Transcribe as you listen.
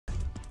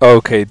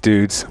Okay,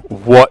 dudes,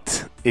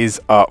 what is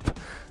up?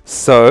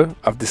 So,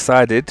 I've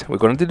decided we're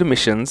going to do the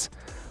missions,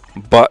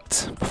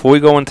 but before we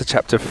go on to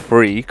chapter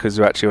 3, because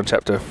we're actually on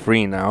chapter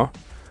 3 now,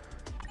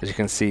 as you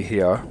can see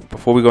here,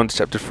 before we go on to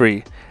chapter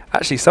 3,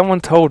 actually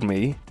someone told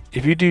me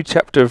if you do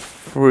chapter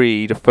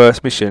 3, the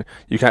first mission,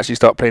 you can actually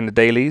start playing the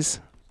dailies.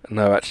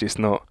 No, actually it's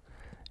not.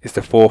 It's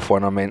the fourth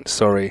one I meant,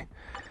 sorry.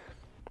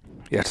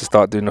 You have to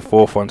start doing the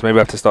fourth ones. Maybe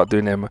I have to start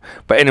doing them.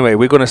 But anyway,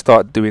 we're going to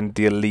start doing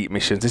the elite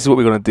missions. This is what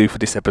we're going to do for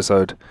this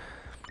episode.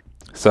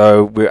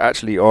 So we're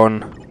actually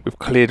on, we've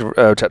cleared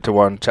chapter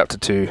 1, chapter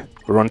 2.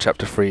 We're on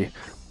chapter 3.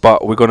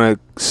 But we're going to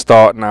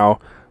start now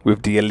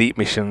with the elite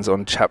missions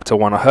on chapter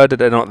 1. I heard that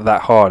they're not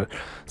that hard.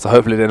 So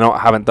hopefully they're not, I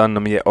haven't done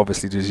them yet,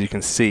 obviously, as you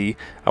can see.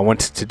 I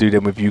wanted to do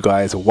them with you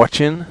guys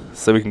watching,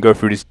 so we can go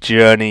through this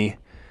journey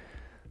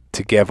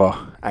together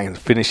and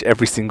finish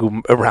every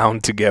single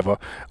round together.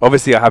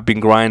 Obviously I have been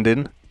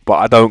grinding, but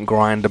I don't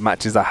grind the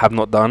matches I have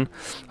not done.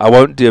 I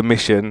won't do a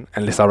mission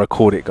unless I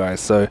record it, guys,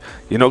 so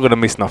you're not going to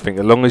miss nothing.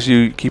 As long as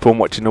you keep on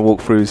watching the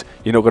walkthroughs,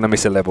 you're not going to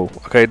miss a level.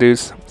 Okay,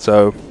 dudes?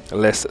 So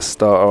let's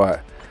start.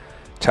 Alright,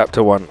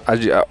 chapter 1.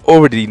 As you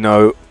already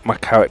know, my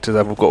characters,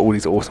 I've got all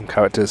these awesome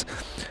characters.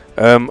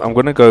 I'm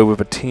going to go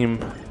with a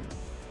team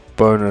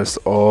bonus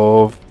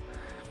of,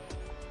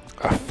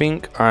 I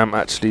think I'm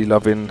actually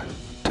loving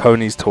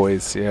Tony's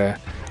Toys. Yeah,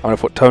 I'm going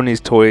to put Tony's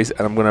Toys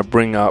and I'm going to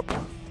bring up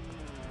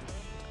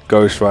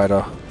Ghost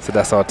Rider. So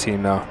that's our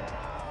team now.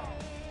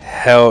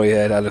 Hell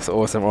yeah, that looks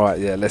awesome. Alright,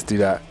 yeah, let's do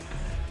that.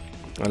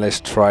 And let's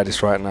try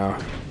this right now.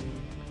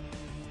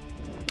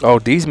 Oh,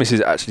 these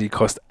missions actually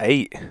cost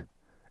 8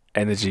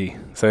 energy.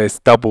 So it's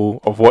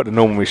double of what the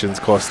normal missions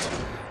cost.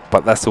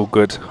 But that's all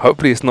good.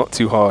 Hopefully it's not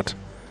too hard.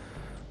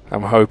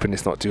 I'm hoping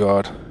it's not too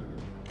hard.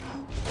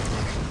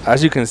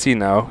 As you can see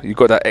now, you've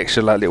got that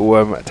extra like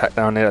little attack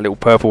down there, that little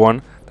purple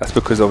one. That's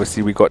because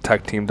obviously we got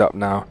tag teamed up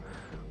now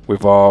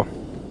with our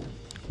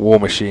war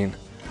machine,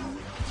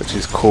 which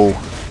is cool.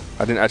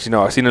 I didn't actually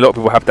know. I've seen a lot of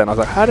people have that and I was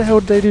like, how the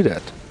hell did they do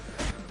that?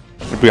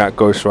 We bring out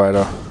Ghost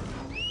Rider.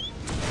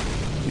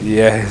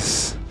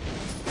 Yes.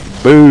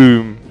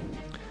 Boom.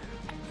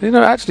 You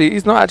know, actually,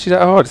 it's not actually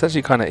that hard. It's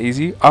actually kind of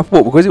easy. I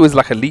thought, because it was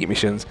like elite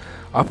missions,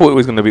 I thought it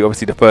was going to be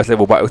obviously the first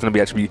level, but it was going to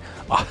be actually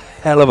a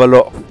hell of a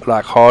lot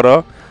like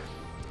harder.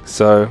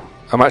 So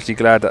I'm actually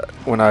glad that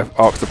when I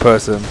asked the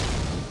person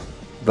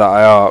that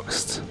I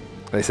asked,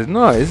 they said,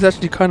 no, it's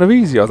actually kind of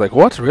easy. I was like,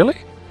 what, really?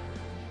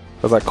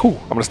 I was like, cool,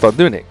 I'm going to start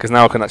doing it, because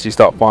now I can actually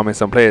start farming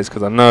some players,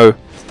 because I know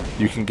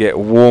you can get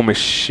war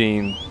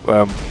machine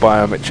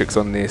biometrics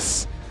on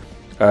this.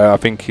 I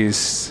think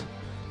is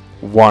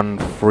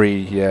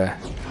 1-3, yeah.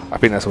 I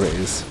think that's what it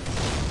is.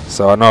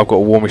 So I know I've got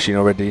a war machine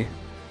already.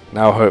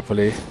 Now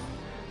hopefully,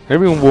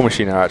 maybe even war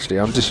machine now actually.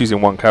 I'm just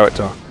using one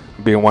character,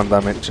 being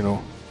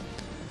one-dimensional.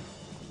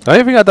 The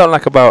only thing I don't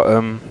like about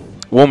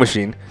war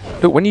machine,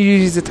 look, when you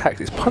use his attacks,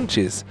 it's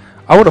punches.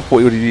 I would have thought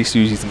he would have used to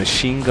use his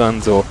machine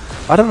guns, or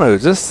I don't know,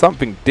 just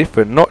something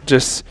different, not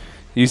just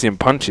using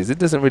punches. It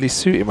doesn't really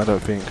suit him, I don't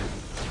think.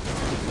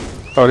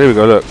 Oh, there we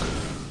go, look.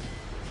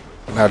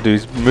 Now do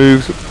his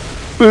moves.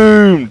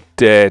 Boom,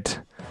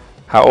 dead.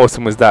 How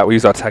awesome was that? We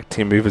used our tag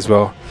team move as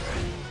well.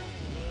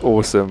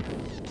 Awesome.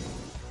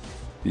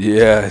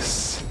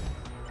 Yes.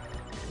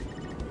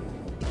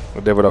 I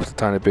leveled up a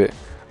tiny bit.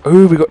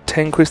 Oh, we got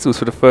 10 crystals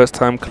for the first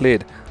time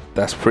cleared.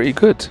 That's pretty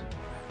good.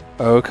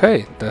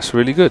 Okay, that's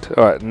really good.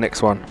 Alright,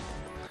 next one.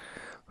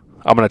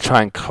 I'm going to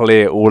try and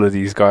clear all of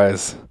these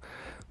guys.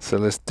 So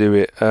let's do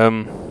it.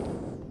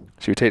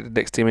 Should we take the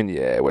next team in?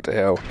 Yeah, what the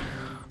hell.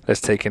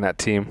 Let's take in that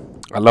team.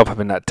 I love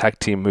having that tag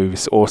team move.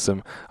 It's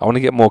awesome. I want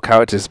to get more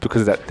characters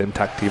because of them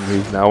tag team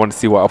moves now. I want to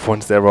see what other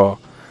ones there are,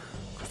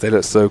 because they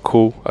look so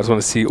cool. I just want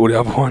to see all the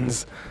other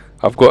ones.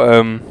 I've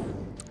got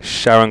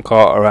Sharon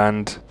Carter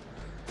and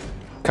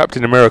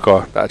Captain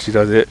America that actually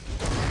does it,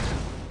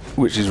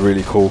 which is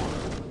really cool.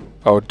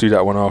 I'll do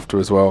that one after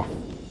as well.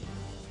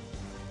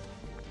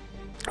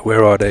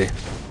 Where are they?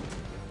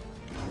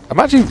 I'm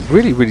actually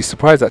really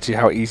surprised actually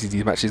how easy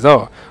these matches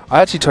are.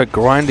 I actually tried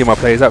grinding my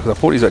players out because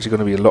I thought these were actually going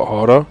to be a lot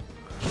harder.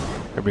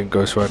 I bring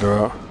Ghost Rider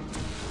out.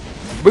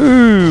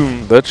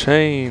 Boom! The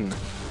chain.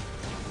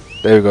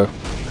 There we go.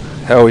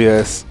 Hell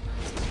yes.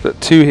 But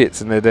 2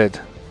 hits and they're dead.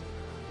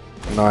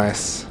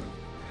 Nice.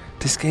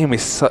 This game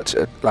is such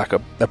a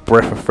a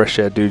breath of fresh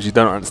air, dudes. You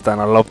don't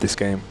understand. I love this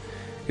game.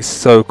 It's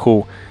so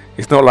cool.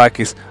 It's not like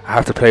I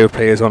have to play with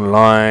players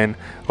online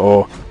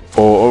or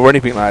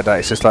anything like that.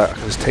 It's just like I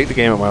can just take the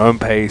game at my own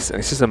pace, and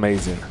it's just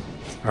amazing.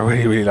 I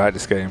really like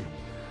this game.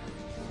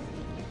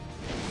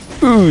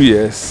 Ooh,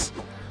 yes.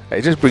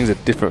 It just brings a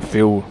different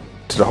feel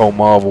to the whole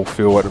Marvel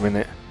feel at the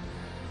minute.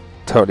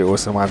 Totally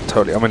awesome, man.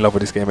 I'm in love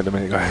with this game at the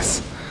minute,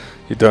 guys.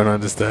 You don't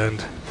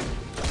understand.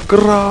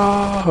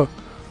 Grrrr!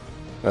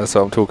 That's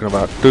what I'm talking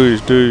about.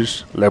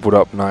 Douche. Leveled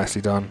up,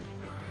 nicely done.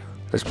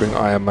 Let's bring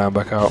Iron Man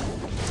back out.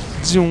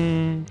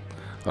 Zoom.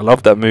 I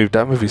love that move.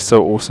 That move is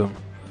so awesome.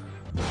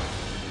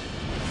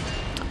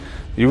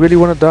 You really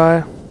want to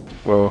die?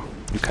 Well,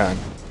 you can.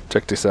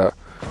 Check this out.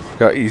 Look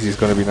how easy it's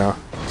going to be now.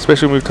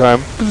 Special move time.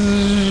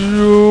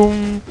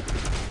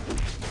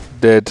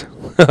 Dead.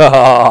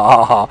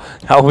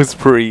 That was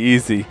pretty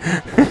easy.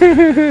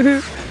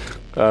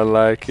 I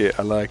like it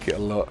a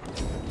lot.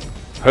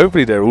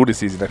 Hopefully they're all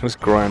this easy, I can just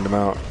grind them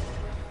out.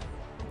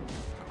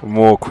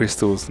 More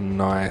crystals,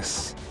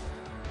 nice.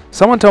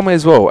 Someone told me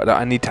as well that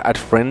I need to add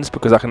friends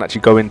because I can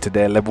actually go into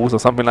their levels or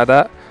something like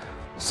that.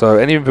 So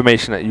any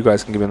information that you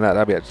guys can give me on that,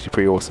 that'd be actually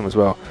pretty awesome as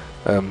well.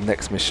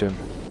 Next mission.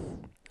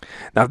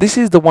 Now this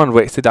is the one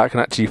where it said that I can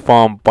actually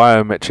farm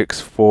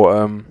biometrics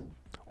for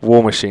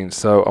war machines.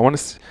 So I want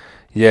to,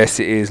 yes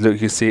it is, look you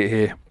can see it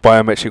here,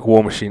 biometric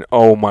war machine.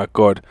 Oh my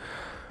god,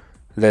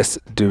 let's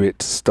do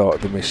it.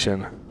 Start the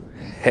mission.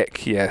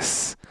 Heck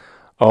yes.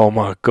 Oh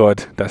my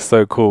god, that's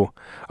so cool.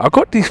 I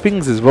got these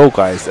things as well,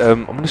 guys.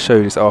 I'm going to show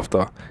you this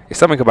after. It's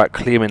something about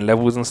clearing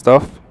levels and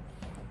stuff.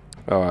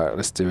 Alright,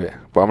 let's do it.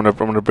 But I'm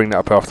gonna bring that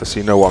up after so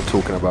you know what I'm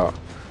talking about.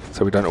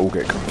 So we don't all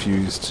get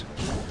confused.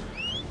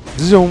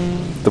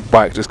 Zoom! The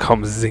bike just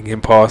comes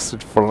zinging past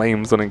with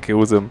flames on and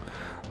kills him.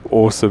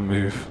 Awesome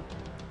move.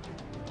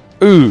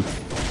 Ooh!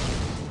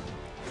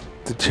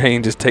 The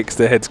chain just takes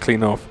their heads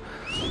clean off.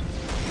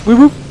 Whoop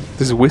whoop!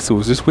 There's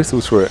whistles, just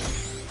whistles for it.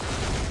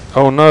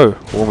 Oh no!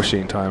 War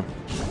machine time.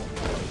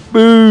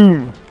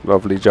 Boom!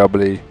 Lovely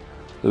jubbly.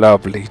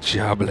 Lovely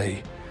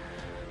jubbly.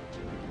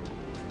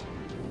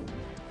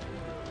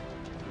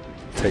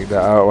 Take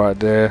that out right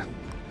there.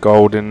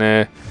 Gold in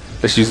there.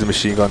 Let's use the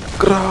machine gun.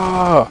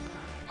 Grah!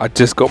 I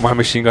just got my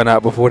machine gun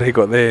out before they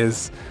got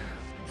theirs.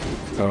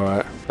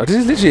 Alright. Oh, this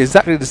is literally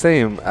exactly the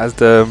same as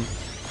the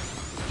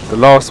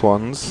last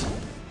ones.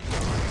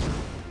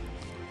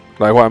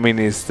 Like what I mean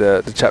is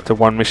the chapter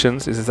 1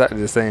 missions is exactly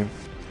the same.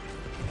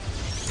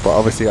 But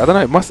obviously I don't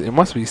know, it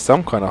must be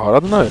some kind of hard. I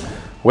don't know.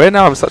 Where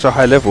now I'm such a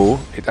high level,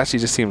 it actually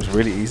just seems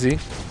really easy.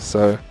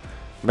 So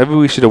maybe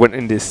we should have went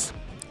in this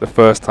the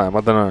first time.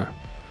 I don't know.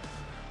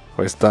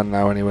 Well, it's done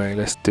now anyway.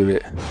 Let's do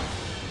it.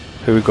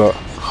 Who we got?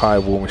 High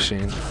war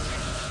machine.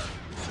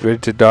 Ready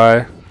to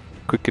die?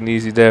 Quick and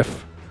easy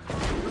death.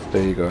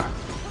 There you go.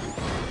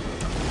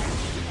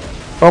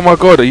 Oh my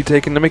god, are you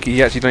taking the mickey?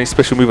 He actually done a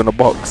special move on the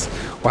box.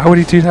 Why would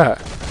he do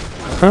that?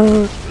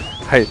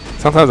 Hey,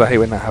 sometimes I hate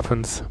when that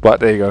happens. But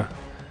there you go.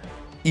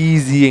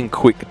 Easy and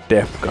quick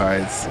death,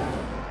 guys.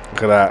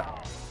 Look at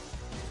that.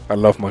 I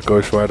love my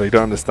Ghost Rider. You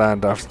don't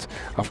understand.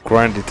 I've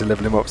grinded to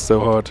level him up so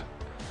hard.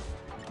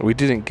 We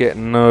didn't get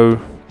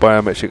no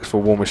biometrics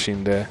for War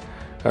Machine there.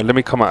 Let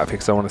me come out of here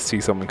because I want to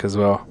see something as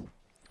well.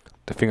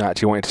 The thing I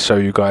actually wanted to show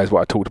you guys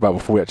what I talked about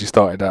before we actually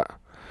started that.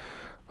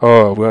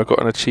 Oh, we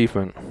got an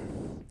achievement.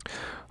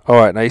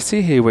 Alright, now you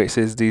see here where it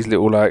says these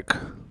little like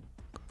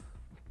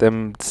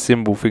them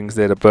symbol things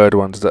there, the bird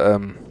ones,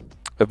 the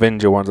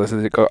Avenger ones. I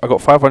said I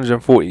got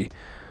 540,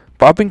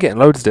 but I've been getting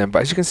loads of them.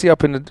 But as you can see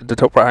up in the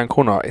top right hand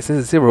corner, it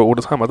says 0 all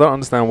the time. I don't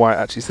understand why it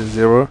actually says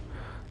 0.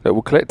 Look,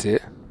 we'll collect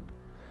it.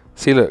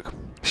 See, look,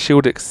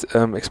 shield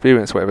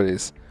experience, whatever it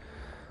is.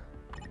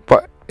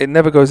 But it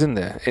never goes in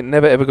there. It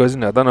never ever goes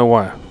in there. I don't know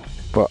why.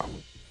 But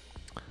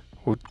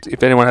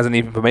if anyone has any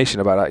information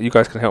about that, you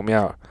guys can help me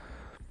out.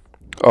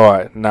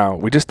 Alright, now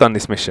we just done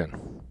this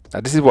mission.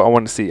 Now this is what I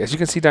want to see. As you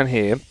can see down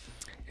here,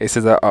 it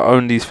says that I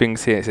own these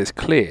things here. It says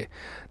clear.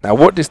 Now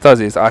what this does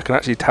is I can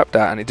actually tap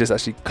that and it just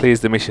actually clears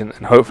the mission,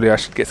 and hopefully I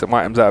should get some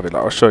items out of it.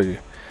 Like I'll show you.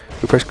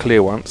 We press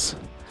clear once.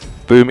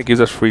 Boom, it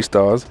gives us 3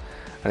 stars.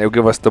 And it will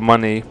give us the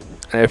money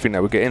and everything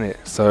that we get in it.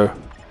 So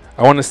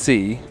I want to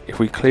see if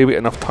we clear it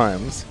enough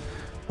times,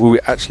 will we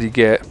actually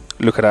get,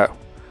 look at that,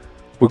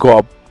 we got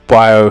our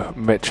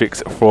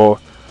biometrics for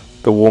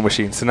the war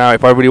machine. So now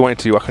if I really wanted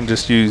to, I can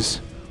just use,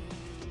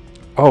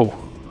 oh,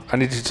 I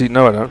need you to,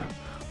 no I don't.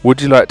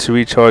 Would you like to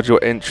recharge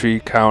your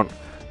entry count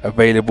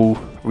available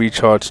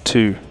recharge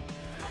to?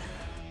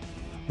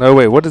 No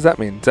way, what does that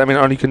mean? Does that mean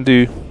I only can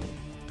do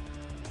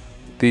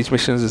these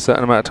missions a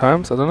certain amount of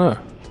times? I don't know.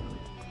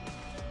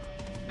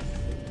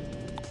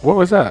 What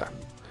was that?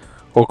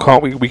 Or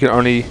can't we can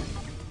only,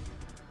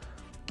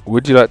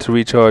 would you like to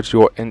recharge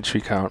your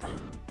entry count?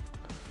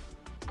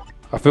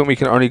 I think we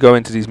can only go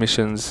into these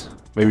missions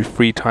maybe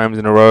 3 times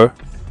in a row.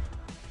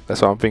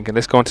 That's what I'm thinking.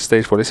 Let's go on to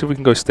stage 4. Let's see if we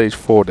can go stage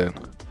 4 then.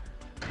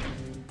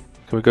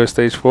 Can we go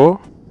stage 4?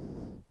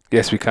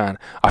 Yes, we can.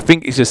 I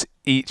think it's just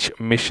each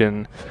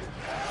mission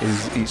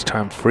is each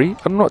time free.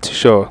 I'm not too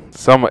sure.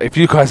 If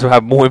you guys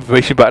have more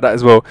information about that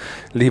as well,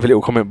 leave a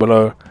little comment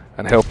below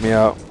and help me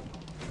out.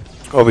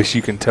 Obviously,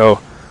 you can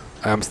tell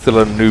I am still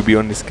a newbie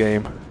on this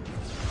game,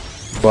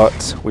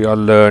 but we are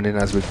learning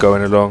as we're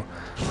going along.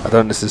 I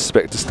don't just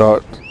expect to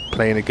start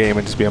playing a game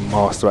and just be a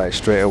master at it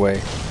straight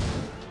away.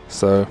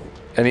 So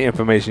any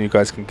information you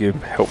guys can give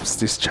helps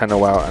this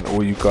channel out and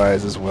all you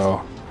guys as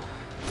well.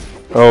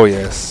 Oh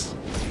yes,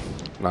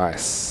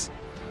 nice.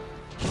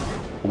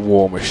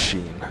 War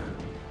Machine.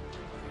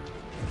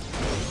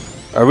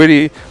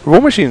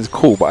 War Machine's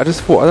cool, but I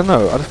just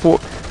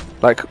thought,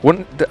 like,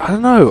 I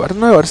don't know, I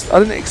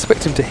didn't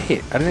expect him to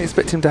hit. I didn't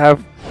expect him to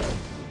have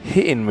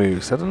hitting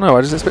moves. I don't know,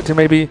 I just expect him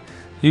maybe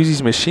use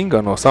his machine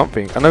gun or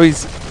something. I know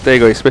there you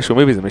go, his special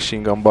move is a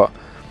machine gun, but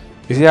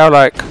you see how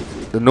like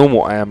the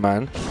normal Iron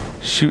Man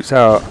shoots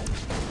out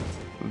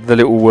the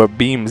little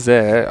beams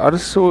there. I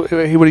just thought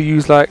he would have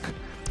used like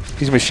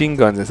his machine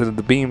guns instead of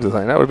the beams or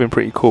something. That would have been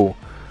pretty cool.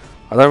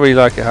 I don't really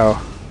like it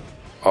how...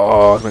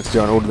 Oh, I was meant to do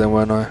it on all of them,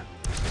 weren't I?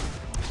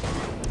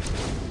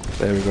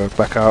 There we go,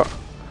 back out.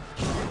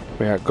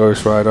 We got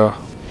Ghost Rider.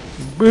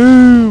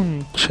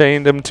 Boom!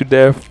 Chain them to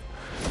death.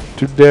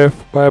 To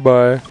death.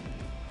 Bye-bye.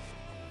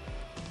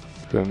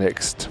 To the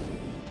next.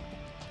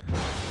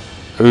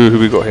 Ooh, who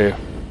we got here?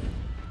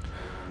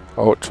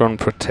 Ultron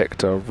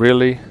Protector.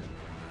 Really?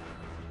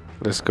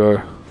 Let's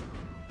go.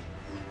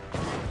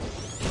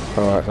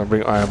 Alright, I'll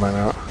bring Iron Man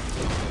out.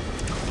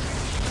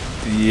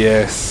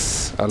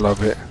 Yes! I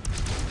love it.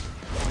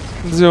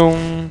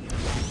 Zoom!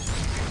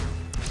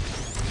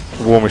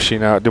 War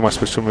Machine out, do my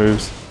special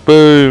moves.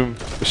 Boom!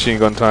 Machine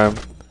gun time.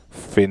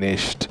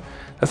 Finished.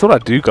 That's all I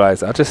do,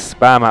 guys. I just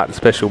spam out the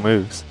special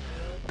moves.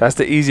 That's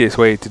the easiest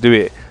way to do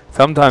it.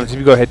 Sometimes if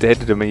you go head to head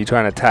with them and you try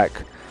and attack,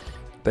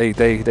 they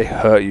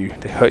hurt you.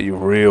 They hurt you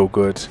real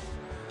good.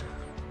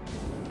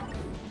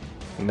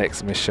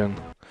 Next mission.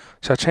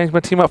 Should I change my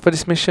team up for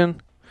this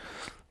mission?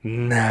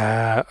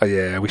 Nah. Oh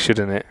yeah, we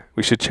shouldn't it.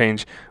 We should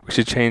change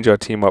our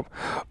team up.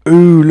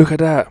 Ooh, look at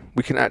that.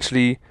 We can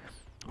actually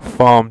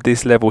farm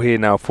this level here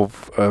now for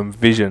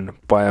vision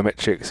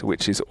biometrics,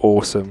 which is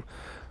awesome.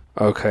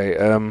 Okay,